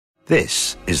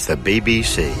This is the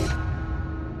BBC.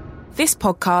 This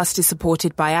podcast is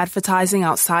supported by advertising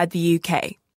outside the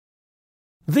UK.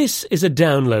 This is a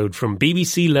download from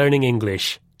BBC Learning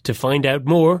English. To find out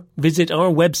more, visit our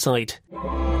website.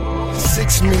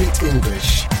 6 Minute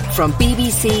English. From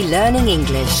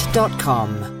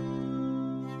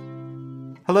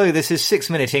bbclearningenglish.com. Hello, this is 6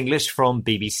 Minute English from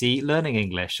BBC Learning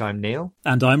English. I'm Neil.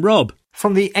 And I'm Rob.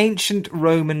 From the ancient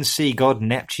Roman sea god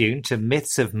Neptune to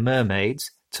myths of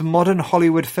mermaids to modern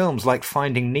Hollywood films like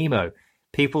Finding Nemo,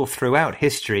 people throughout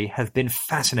history have been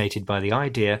fascinated by the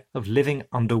idea of living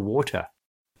underwater.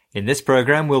 In this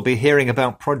programme, we'll be hearing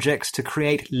about projects to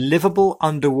create livable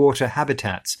underwater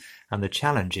habitats and the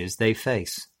challenges they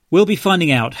face. We'll be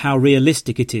finding out how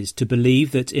realistic it is to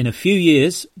believe that in a few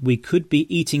years we could be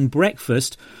eating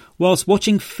breakfast whilst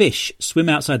watching fish swim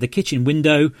outside the kitchen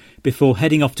window before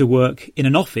heading off to work in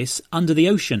an office under the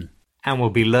ocean. And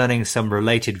we'll be learning some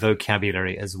related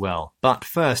vocabulary as well. But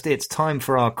first, it's time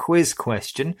for our quiz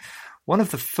question. One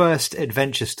of the first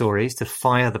adventure stories to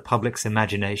fire the public's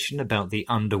imagination about the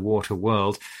underwater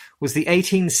world was the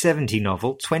 1870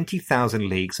 novel 20,000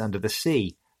 Leagues Under the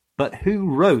Sea. But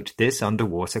who wrote this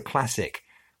underwater classic?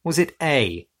 Was it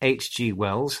A. H.G.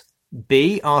 Wells,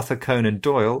 B. Arthur Conan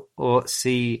Doyle, or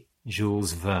C.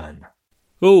 Jules Verne?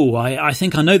 Oh, I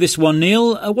think I know this one,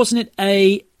 Neil. Wasn't it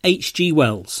A. H.G.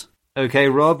 Wells? OK,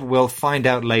 Rob, we'll find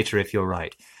out later if you're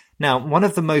right. Now, one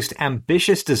of the most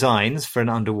ambitious designs for an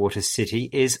underwater city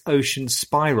is Ocean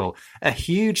Spiral, a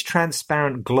huge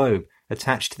transparent globe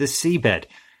attached to the seabed,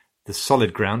 the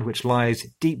solid ground which lies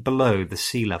deep below the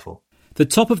sea level. The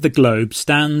top of the globe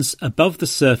stands above the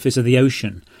surface of the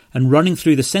ocean, and running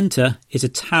through the centre is a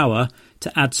tower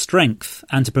to add strength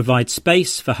and to provide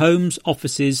space for homes,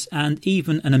 offices and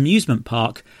even an amusement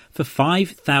park for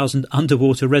 5,000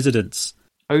 underwater residents.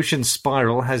 Ocean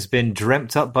Spiral has been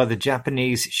dreamt up by the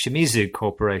Japanese Shimizu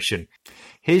Corporation.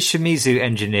 Here's Shimizu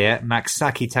engineer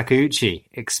Masaki Takeuchi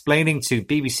explaining to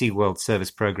BBC World Service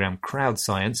programme Crowd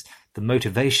Science the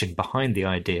motivation behind the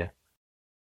idea.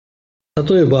 At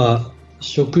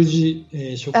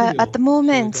the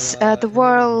moment, the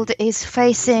world is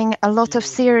facing a lot of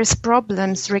serious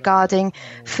problems regarding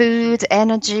food,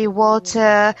 energy,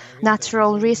 water,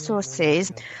 natural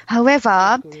resources.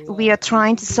 However, we are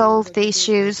trying to solve the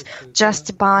issues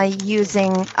just by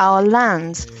using our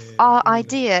land. Our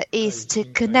idea is to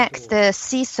connect the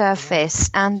sea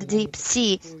surface and the deep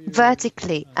sea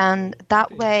vertically, and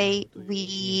that way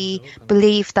we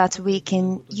believe that we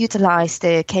can utilize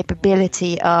the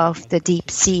capability of the deep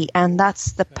sea, and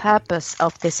that's the purpose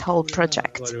of this whole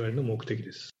project.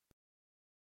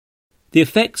 The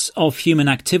effects of human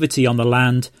activity on the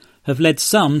land have led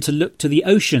some to look to the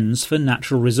oceans for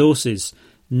natural resources,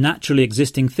 naturally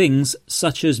existing things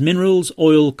such as minerals,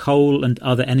 oil, coal and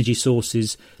other energy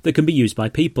sources that can be used by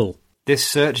people. This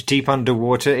search deep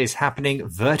underwater is happening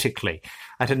vertically,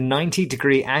 at a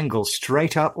 90-degree angle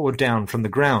straight up or down from the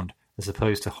ground, as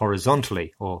opposed to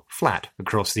horizontally or flat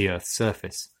across the Earth's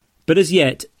surface. But as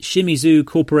yet, Shimizu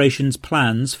Corporation's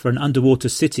plans for an underwater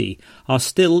city are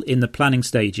still in the planning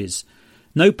stages.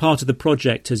 No part of the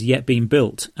project has yet been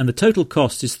built, and the total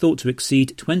cost is thought to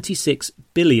exceed $26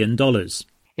 billion.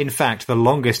 In fact, the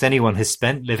longest anyone has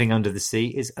spent living under the sea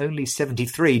is only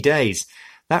 73 days.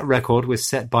 That record was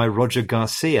set by Roger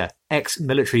Garcia,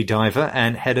 ex-military diver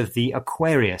and head of the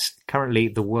Aquarius, currently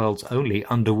the world's only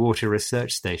underwater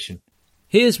research station.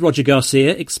 Here's Roger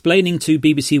Garcia explaining to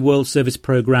BBC World Service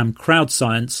programme Crowd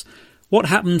Science what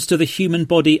happens to the human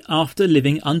body after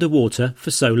living underwater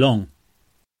for so long.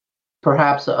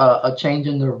 Perhaps a change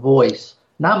in their voice.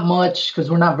 Not much, because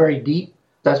we're not very deep.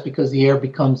 That's because the air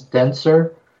becomes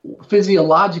denser.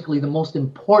 Physiologically, the most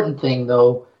important thing,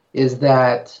 though, is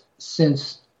that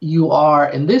since you are,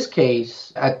 in this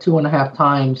case, at 2.5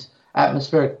 times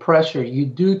atmospheric pressure, you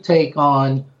do take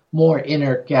on more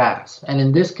inert gas. And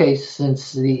in this case,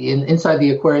 since inside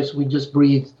the Aquarius we just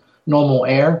breathe normal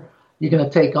air, you're going to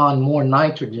take on more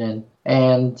nitrogen.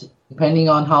 And depending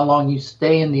on how long you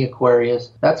stay in the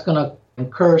Aquarius, that's going to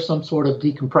incur some sort of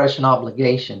decompression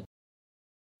obligation.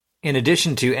 In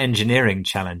addition to engineering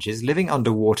challenges, living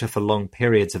underwater for long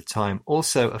periods of time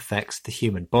also affects the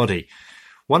human body.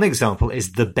 One example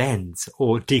is the bends,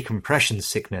 or decompression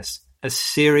sickness, a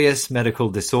serious medical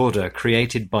disorder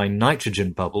created by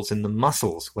nitrogen bubbles in the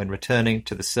muscles when returning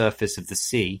to the surface of the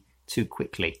sea too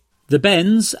quickly. The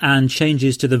bends and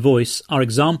changes to the voice are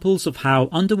examples of how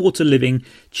underwater living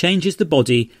changes the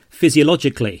body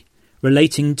physiologically,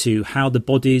 relating to how the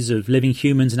bodies of living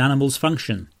humans and animals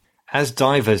function. As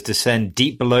divers descend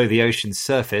deep below the ocean's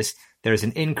surface, there is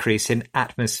an increase in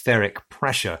atmospheric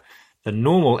pressure, the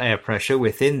normal air pressure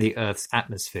within the Earth's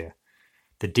atmosphere.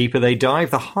 The deeper they dive,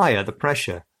 the higher the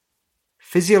pressure.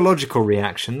 Physiological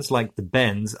reactions like the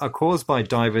bends are caused by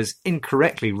divers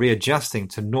incorrectly readjusting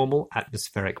to normal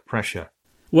atmospheric pressure.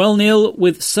 Well, Neil,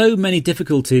 with so many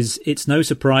difficulties, it's no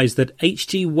surprise that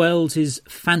H.G. Wells'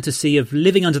 fantasy of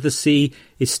living under the sea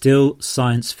is still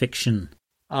science fiction.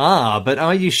 Ah, but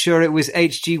are you sure it was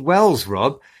H.G. Wells,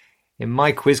 Rob? In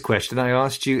my quiz question, I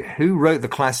asked you who wrote the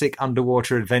classic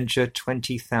underwater adventure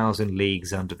 20,000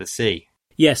 Leagues Under the Sea.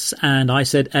 Yes, and I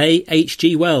said A.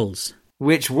 H.G. Wells.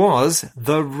 Which was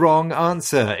the wrong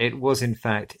answer. It was, in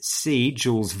fact, C.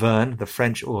 Jules Verne, the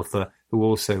French author, who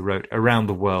also wrote Around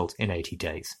the World in 80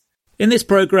 Days. In this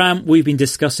programme, we've been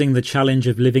discussing the challenge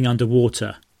of living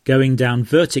underwater, going down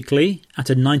vertically at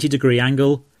a 90-degree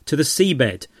angle to the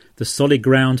seabed, the solid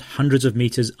ground hundreds of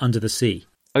metres under the sea.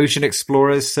 Ocean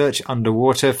explorers search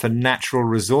underwater for natural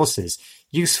resources,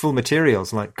 useful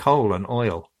materials like coal and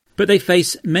oil. But they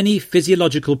face many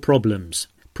physiological problems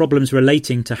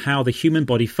relating to how the human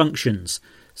body functions,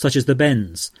 such as the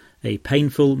bends, a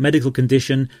painful medical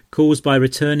condition caused by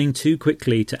returning too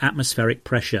quickly to atmospheric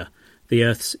pressure, the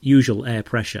Earth's usual air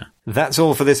pressure. That's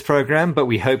all for this programme, but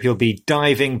we hope you'll be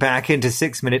diving back into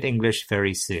 6-Minute English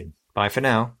very soon. Bye for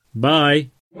now. Bye.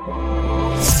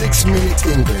 6 Minute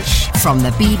English from the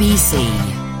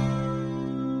BBC.